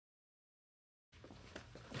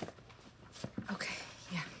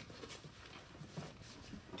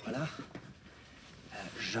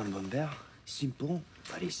Jambon-beurre, simple,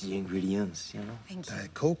 but it's the ingredients, you know? Thank you.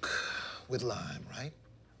 Diet Coke with lime, right?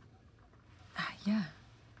 Yeah.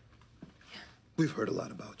 We've heard a lot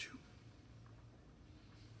about you.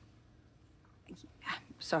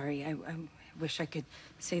 Sorry, I wish I could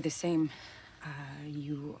say the same.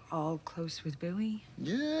 You all close with Billy?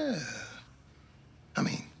 Yeah. I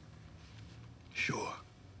mean, sure.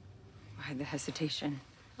 Why the hesitation?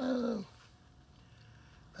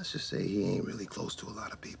 Let's just say he ain't really close to a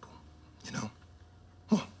lot of people, you know?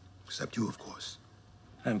 Well, except you, of course.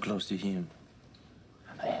 I'm close to him.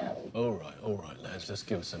 I am. All right, lads. Let's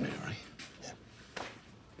give us a minute, eh? Yeah.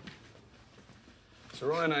 So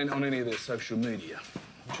Ryan ain't on any of their social media,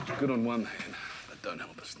 which is good on one hand, but don't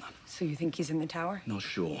help us none. So you think he's in the tower? Not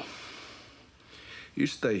sure. You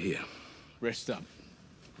stay here. Rest up.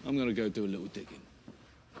 I'm gonna go do a little digging.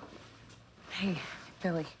 Hey,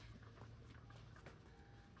 Billy.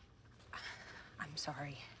 I'm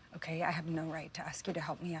sorry, okay? I have no right to ask you to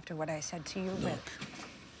help me after what I said to you, but... Look,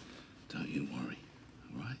 don't you worry,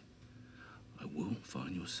 all right? I will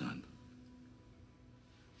find your son.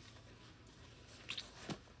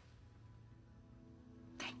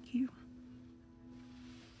 Thank you.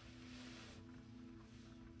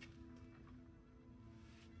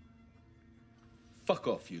 Fuck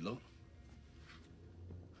off, you lot.